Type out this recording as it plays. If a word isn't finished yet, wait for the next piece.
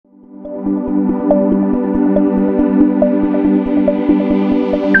Hi,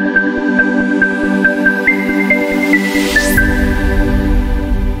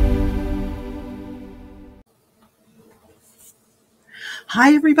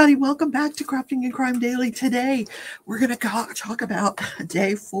 everybody. Welcome back to Crafting and Crime Daily. Today, we're going to talk about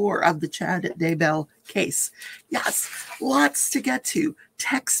day 4 of the Chad Daybell case. Yes, lots to get to.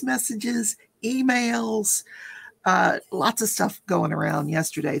 Text messages, emails, lots of stuff going around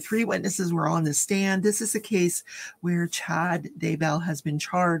yesterday. 3 witnesses were on the stand. This is a case where Chad Daybell has been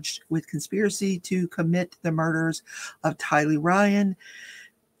charged with conspiracy to commit the murders of Tylee Ryan,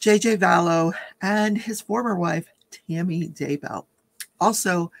 J.J. Vallow, and his former wife, Tammy Daybell.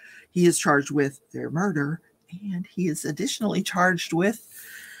 Also, he is charged with their murder, and he is additionally charged with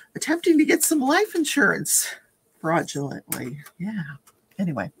attempting to get some life insurance fraudulently. Yeah.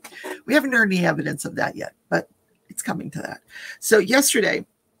 Anyway, we haven't heard any evidence of that yet, but it's coming to that. So yesterday,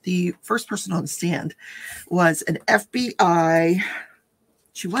 the first person on the stand was an FBI.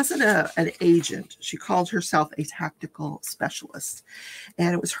 She wasn't an agent. She called herself a tactical specialist,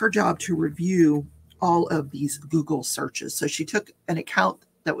 and it was her job to review all of these Google searches. So she took an account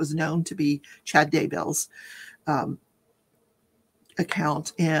that was known to be Chad Daybell's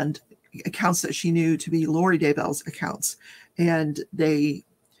account and accounts that she knew to be Lori Daybell's accounts. And they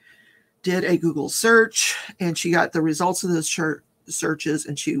did a Google search, and she got the results of those searches,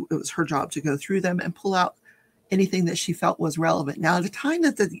 and it was her job to go through them and pull out anything that she felt was relevant. Now, at the time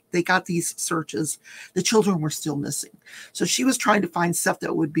that they got these searches, the children were still missing. So she was trying to find stuff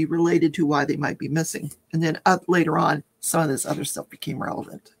that would be related to why they might be missing. And then later on, some of this other stuff became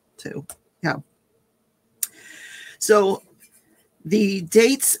relevant too. Yeah. So the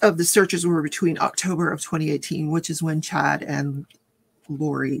dates of the searches were between October of 2018, which is when Chad and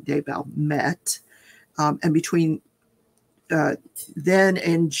Lori Daybell met, and between then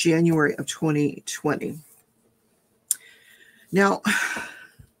and January of 2020. Now,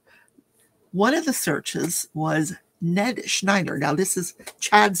 one of the searches was Ned Schneider. Now, this is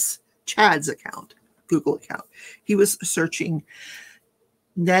Chad's account, Google account. He was searching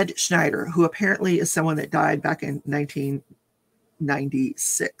Ned Schneider, who apparently is someone that died back in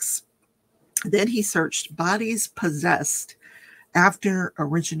 1996. Then he searched bodies possessed after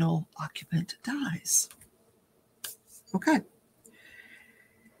original occupant dies. Okay.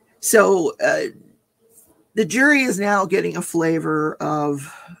 So, the jury is now getting a flavor of,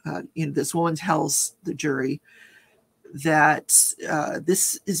 this woman tells the jury that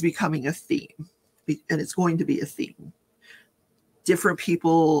this is becoming a theme, and it's going to be a theme. Different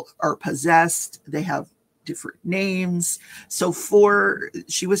people are possessed. They have different names. So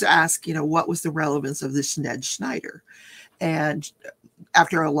she was asked, what was the relevance of this Ned Schneider? And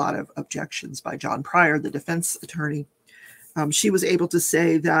after a lot of objections by John Pryor, the defense attorney, she was able to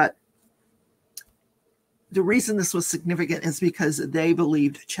say that the reason this was significant is because they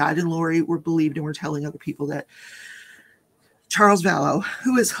believed, Chad and Lori were telling other people that Charles Vallow,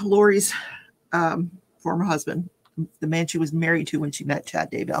 who is Lori's former husband, the man she was married to when she met Chad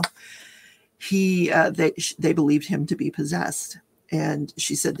Daybell, they believed him to be possessed. And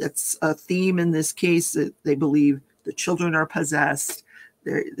she said that's a theme in this case, that they believe the children are possessed.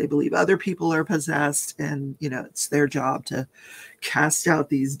 They believe other people are possessed, and it's their job to cast out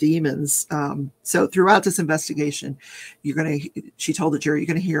these demons. So throughout this investigation, she told the jury, you're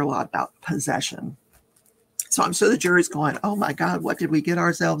going to hear a lot about possession. So I'm sure the jury's going, oh my God, what did we get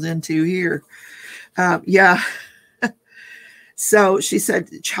ourselves into here? Yeah. So she said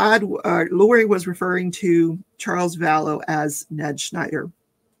Lori was referring to Charles Vallow as Ned Schneider,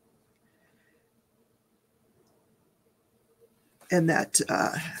 and that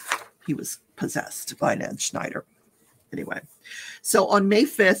he was possessed by Ned Schneider. Anyway, so on May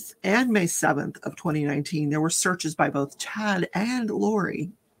 5th and May 7th of 2019, there were searches by both Chad and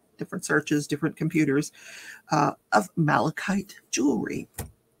Lori, different searches, different computers, of malachite jewelry.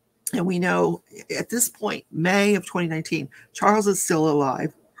 And we know at this point, May of 2019, Charles is still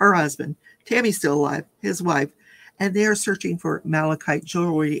alive, her husband, Tammy's still alive, his wife, and they are searching for malachite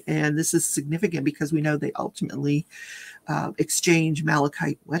jewelry. And this is significant because we know they ultimately exchange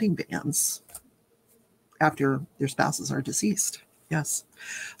malachite wedding bands after their spouses are deceased. Yes.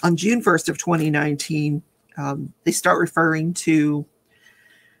 On June 1st of 2019, they start referring to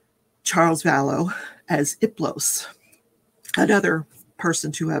Charles Vallow as Iplos, another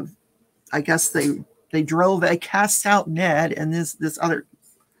person to have, I guess they drove a cast out Ned, and this other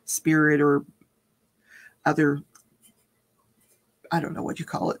spirit or other, I don't know what you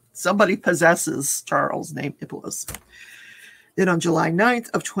call it. Somebody possesses Charles named Iplos. Then on July 9th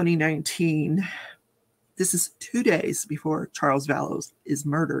of 2019, this is 2 days before Charles Vallow is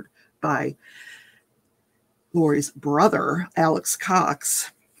murdered by Lori's brother, Alex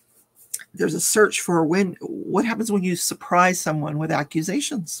Cox. There's a search for what happens when you surprise someone with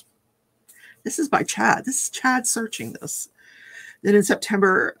accusations. This is by Chad. This is Chad searching this. Then in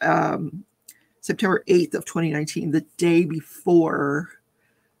September 8th of 2019, the day before,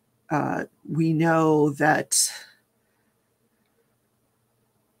 we know that,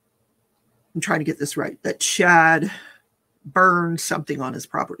 I'm trying to get this right, that Chad burned something on his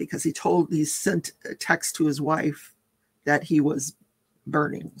property because he sent a text to his wife that he was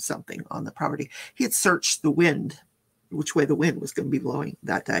burning something on the property. He had searched the wind, which way the wind was going to be blowing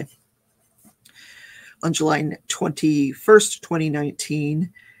that day. On July 21st,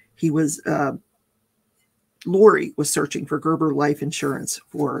 2019, Lori was searching for Gerber life insurance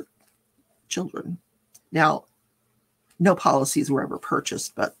for children. Now, no policies were ever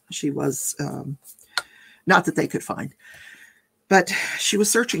purchased, but she was, not that they could find, but she was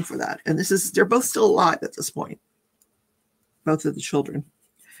searching for that. And they're both still alive at this point, both of the children.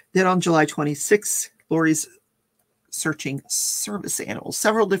 Then on July 26th, Lori's searching service animals,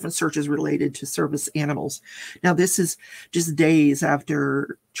 several different searches related to service animals. Now, this is just days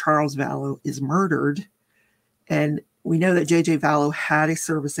after Charles Vallow is murdered. And we know that J.J. Vallow had a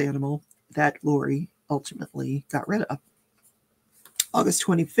service animal that Lori ultimately got rid of. August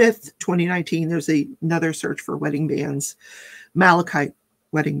 25th, 2019, there's another search for wedding bands, malachite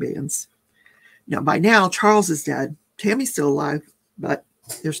wedding bands. Now, by now, Charles is dead. Tammy's still alive, but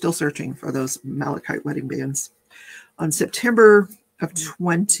they're still searching for those malachite wedding bands. On September of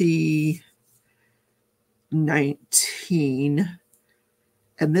 2019,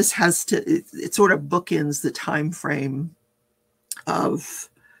 and this it sort of bookends the time frame of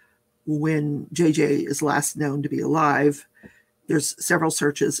when JJ is last known to be alive. There's several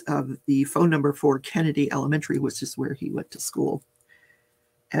searches of the phone number for Kennedy Elementary, which is where he went to school.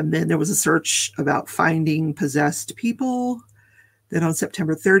 And then there was a search about finding possessed people. Then on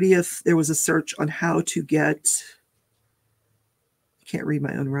September 30th, there was a search on how to get, I can't read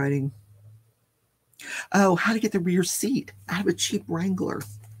my own writing. Oh, how to get the rear seat out of a Jeep Wrangler.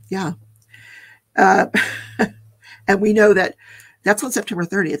 Yeah. And we know that's on September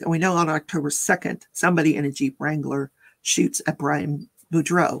 30th. And we know on October 2nd, somebody in a Jeep Wrangler shoots at Brian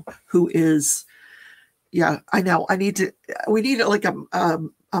Boudreau, who is, yeah, I know. We need like a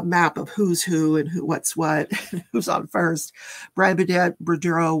map of who's who and what's what, who's on first. Brian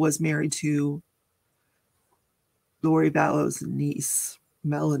Boudreau was married to Lori Vallow's niece,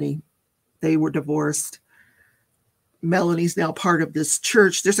 Melanie. They were divorced. Melanie's now part of this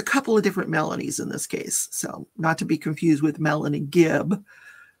church. There's a couple of different Melanies in this case. So not to be confused with Melanie Gibb,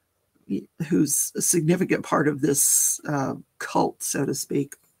 who's a significant part of this cult, so to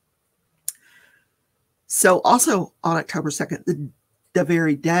speak. So also on October 2nd, the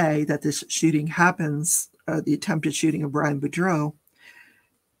very day that this shooting happens, the attempted shooting of Brian Boudreau,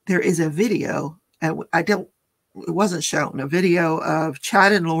 there is a video, and it wasn't shown, a video of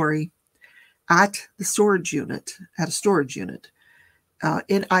Chad and Lori at a storage unit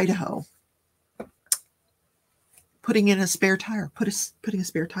in Idaho, putting in a spare tire, putting a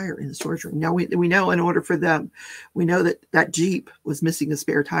spare tire in the storage room. Now we know in order for them, we know that Jeep was missing a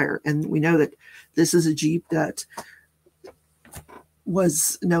spare tire, and we know that this is a Jeep that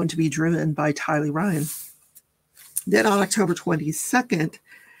was known to be driven by Tylee Ryan. Then on October 22nd,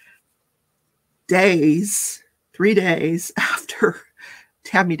 3 days after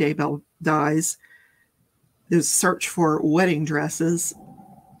Tammy Daybell dies, there's a search for wedding dresses.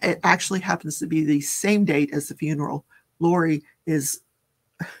 It actually happens to be the same date as the funeral. Lori is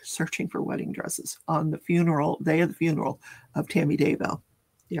searching for wedding dresses on the day of the funeral of Tammy Daybell.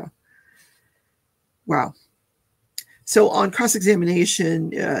 Yeah. Wow. So on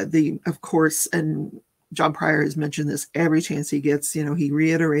cross-examination, of course, and John Pryor has mentioned this every chance he gets, he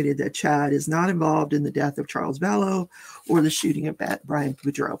reiterated that Chad is not involved in the death of Charles Vallow or the shooting of Brian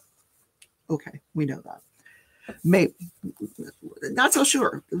Boudreau. Okay, we know that. Maybe not so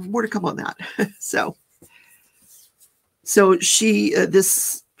sure. More to come on that. So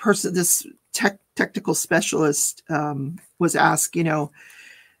this technical specialist was asked,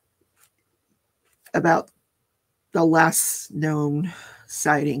 about the last known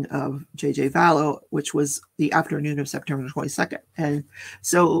sighting of J.J. Vallow, which was the afternoon of September 22nd. And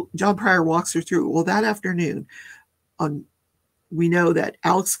so John Pryor walks her through. Well, that afternoon, we know that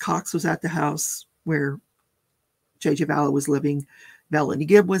Alex Cox was at the house where J.J. Vallow was living. Melanie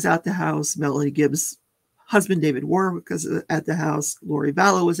Gibb was at the house. Melanie Gibb's husband, David Warwick, was at the house. Lori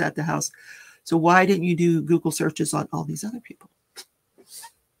Vallow was at the house. So why didn't you do Google searches on all these other people?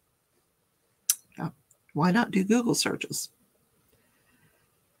 Yeah. Why not do Google searches?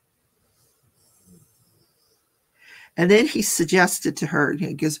 And then he suggested to her,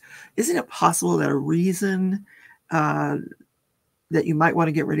 he goes, isn't it possible that a reason that you might want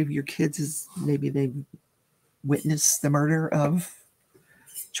to get rid of your kids is maybe they witnessed the murder of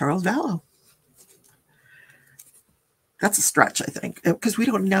Charles Vallow? That's a stretch, I think, because we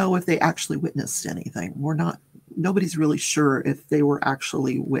don't know if they actually witnessed anything. Nobody's really sure if they were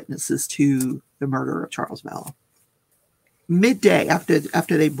actually witnesses to the murder of Charles Vallow. Midday,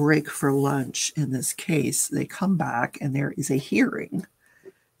 after they break for lunch in this case, they come back and there is a hearing,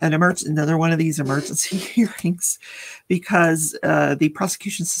 another one of these emergency hearings, because the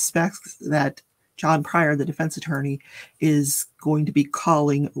prosecution suspects that John Pryor, the defense attorney, is going to be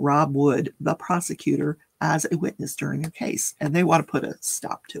calling Rob Wood, the prosecutor, as a witness during their case, and they want to put a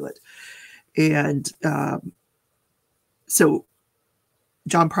stop to it. And so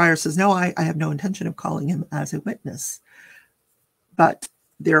John Pryor says, no, I have no intention of calling him as a witness. But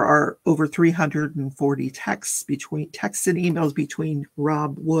there are over 340 texts and emails between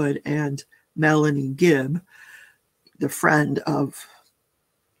Rob Wood and Melanie Gibb, the friend of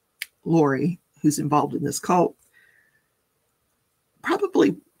Lori, who's involved in this cult,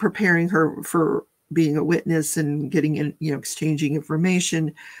 probably preparing her for being a witness and getting in, exchanging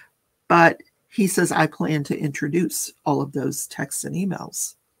information. But he says, I plan to introduce all of those texts and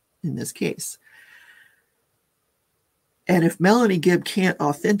emails in this case. And if Melanie Gibb can't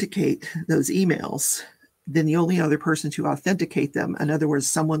authenticate those emails, then the only other person to authenticate them, in other words,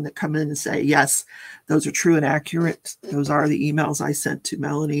 someone that come in and say, yes, those are true and accurate, those are the emails I sent to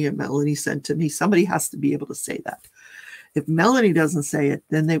Melanie and Melanie sent to me, somebody has to be able to say that. If Melanie doesn't say it,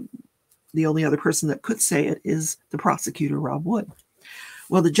 then the only other person that could say it is the prosecutor, Rob Wood.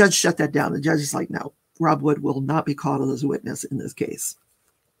 Well, the judge shut that down. The judge is like, no, Rob Wood will not be called as a witness in this case.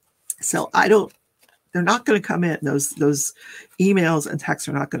 So they're not going to come in. Those emails and texts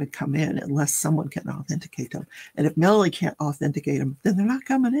are not going to come in unless someone can authenticate them. And if Melanie can't authenticate them, then they're not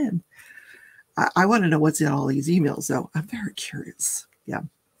coming in. I want to know what's in all these emails, though. I'm very curious. Yeah.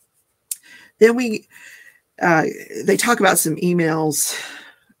 Then they talk about some emails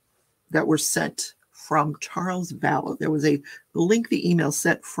that were sent from Charles Vallow. There was a lengthy email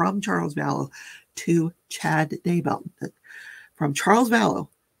sent from Charles Vallow to Chad Daybell. From Charles Vallow.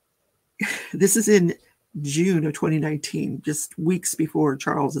 This is in June of 2019, just weeks before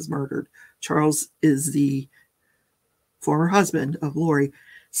Charles is murdered. Charles is the former husband of Lori,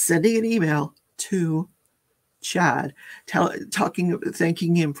 sending an email to Chad,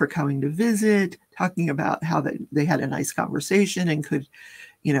 thanking him for coming to visit, talking about how they had a nice conversation and could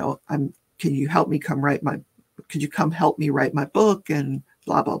you help me could you come help me write my book and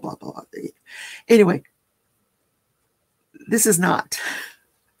blah, blah, blah, blah. Anyway, this is not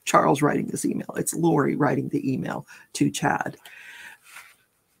Charles writing this email. It's Lori writing the email to Chad.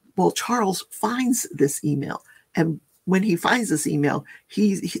 Well, Charles finds this email. And when he finds this email,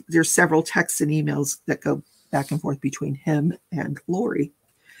 there's several texts and emails that go back and forth between him and Lori.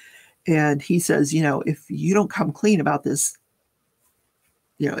 And he says, if you don't come clean about this,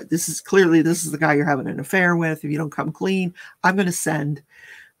 this is the guy you're having an affair with. If you don't come clean, I'm going to send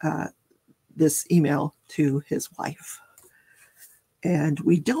this email to his wife. And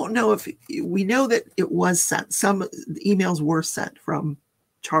we don't know we know that it was sent. Some emails were sent from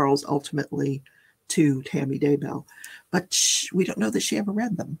Charles ultimately to Tammy Daybell, but we don't know that she ever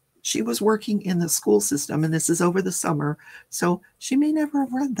read them. She was working in the school system, and this is over the summer, so she may never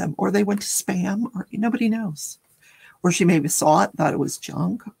have read them, or they went to spam, or nobody knows. Or she maybe saw it, thought it was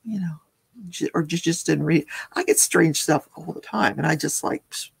junk, or just didn't read. I get strange stuff all the time, and I just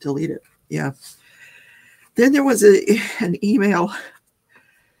delete it. Yeah. Then there was an email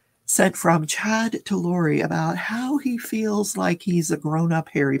sent from Chad to Lori about how he feels like he's a grown-up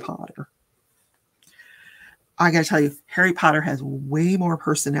Harry Potter. I got to tell you, Harry Potter has way more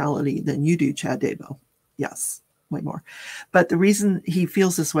personality than you do, Chad Daybell. Yes, way more. But the reason he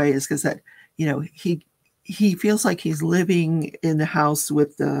feels this way is because that, he feels like he's living in the house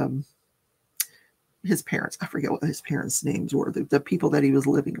with his parents. I forget what his parents' names were, the people that he was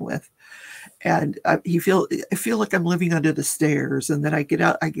living with. And I feel like I'm living under the stairs, and then I get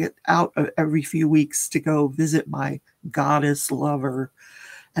out every few weeks to go visit my goddess lover.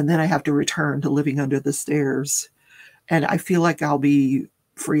 And then I have to return to living under the stairs. And I feel like I'll be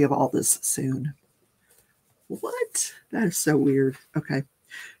free of all this soon. What? That is so weird. Okay.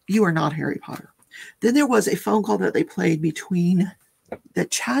 You are not Harry Potter. Then there was a phone call that they played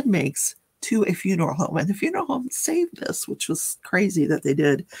that Chad makes to a funeral home. And the funeral home saved this, which was crazy that they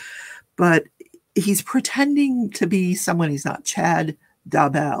did. But he's pretending to be someone he's not. Chad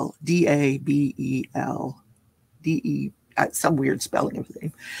Dabel, D-A-B-E-L, D-E, some weird spelling of the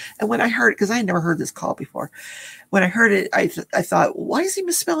name. And when I heard it, because I had never heard this call before, when I heard it, I thought, why is he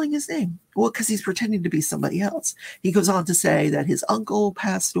misspelling his name? Well, because he's pretending to be somebody else. He goes on to say that his uncle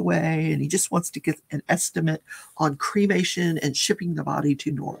passed away and he just wants to get an estimate on cremation and shipping the body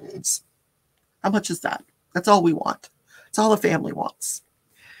to New Orleans. How much is that? That's all we want. That's all the family wants.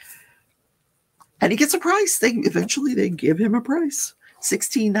 And he gets a price. Eventually they give him a price.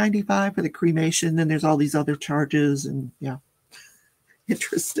 $16.95 for the cremation. Then there's all these other charges, and yeah,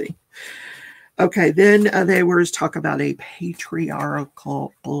 interesting. Okay, then they were talk about a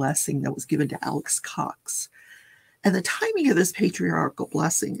patriarchal blessing that was given to Alex Cox. And the timing of this patriarchal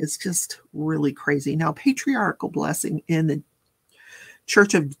blessing is just really crazy. Now, patriarchal blessing in the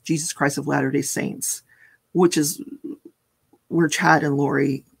Church of Jesus Christ of Latter-day Saints, which is where Chad and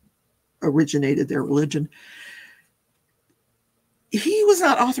Lori originated their religion, he was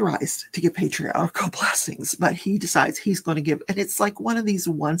not authorized to give patriarchal blessings, but he decides he's going to give. And it's like one of these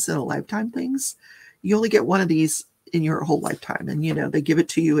once in a lifetime things. You only get one of these in your whole lifetime. And, you know, they give it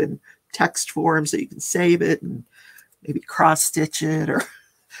to you in text form so you can save it and maybe cross stitch it or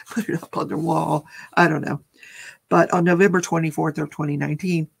put it up on the wall. I don't know. But on November 24th of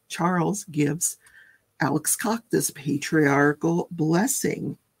 2019, Charles gives Alex Cox this patriarchal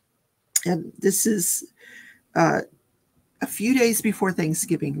blessing. And this is a few days before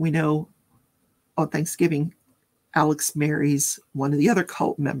Thanksgiving. We know on Thanksgiving, Alex marries one of the other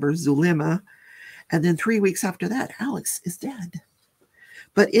cult members, Zulema. And then 3 weeks after that, Alex is dead.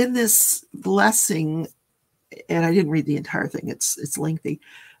 But in this blessing, and I didn't read the entire thing, it's lengthy,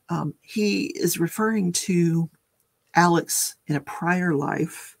 he is referring to Alex in a prior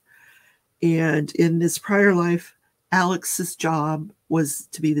life. And in this prior life, Alex's job was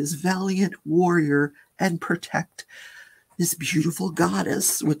to be this valiant warrior and protect this beautiful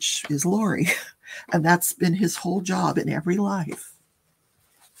goddess, which is Lori. And that's been his whole job in every life.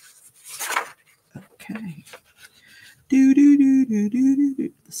 Okay.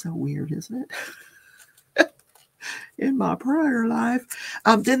 So weird, isn't it? In my prior life.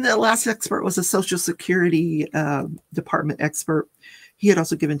 Then the last expert was a Social Security Department expert. He had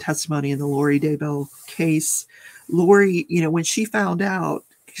also given testimony in the Lori Daybell case. Lori, you know, when she found out,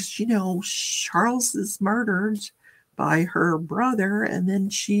 because, you know, Charles is murdered by her brother, and then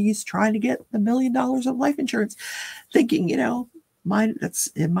she's trying to get $1 million of life insurance, thinking, you know, that's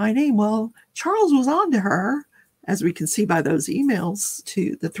in my name. Well, Charles was on to her, as we can see by those emails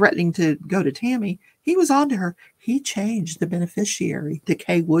to the threatening to go to Tammy. He was on to her. He changed the beneficiary to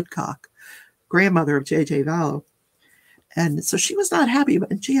Kay Woodcock, grandmother of J.J. Vallow. And so she was not happy,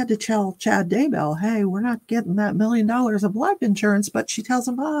 but she had to tell Chad Daybell, hey, we're not getting that $1 million of life insurance. But she tells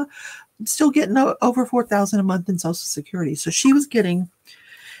him, I'm still getting over $4,000 a month in Social Security. So she was getting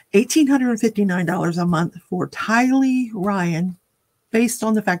 $1,859 a month for Tylee Ryan, based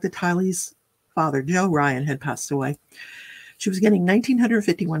on the fact that Tylee's father, Joe Ryan, had passed away. She was getting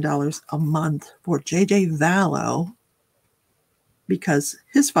 $1,951 a month for J.J. Vallow because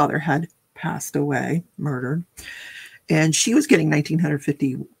his father had passed away, murdered. And she was getting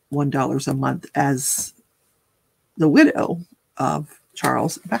 $1,951 a month as the widow of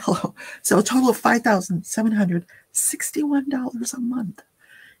Charles Vallow. So a total of $5,761 a month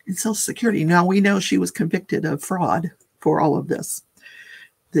in Social Security. Now, we know she was convicted of fraud for all of this.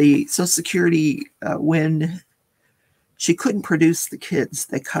 The Social Security, when she couldn't produce the kids,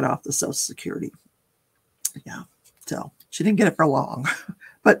 they cut off the Social Security. Yeah, so she didn't get it for long,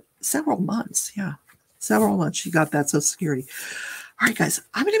 but several months, yeah. Several months she got that Social Security. All right, guys,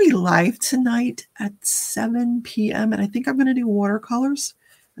 I'm going to be live tonight at 7 p.m. And I think I'm going to do watercolors.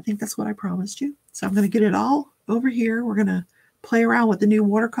 I think that's what I promised you. So I'm going to get it all over here. We're going to play around with the new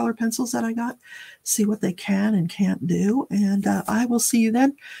watercolor pencils that I got, see what they can and can't do. And I will see you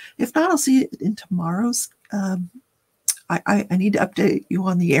then. If not, I'll see you in tomorrow's. I need to update you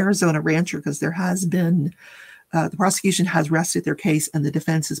on the Arizona rancher because there has been... the prosecution has rested their case and the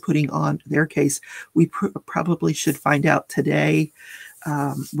defense is putting on their case. We probably should find out today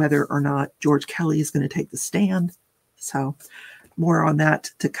whether or not George Kelly is going to take the stand. So more on that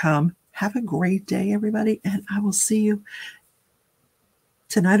to come. Have a great day, everybody, and I will see you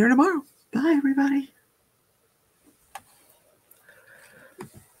tonight or tomorrow. Bye, everybody.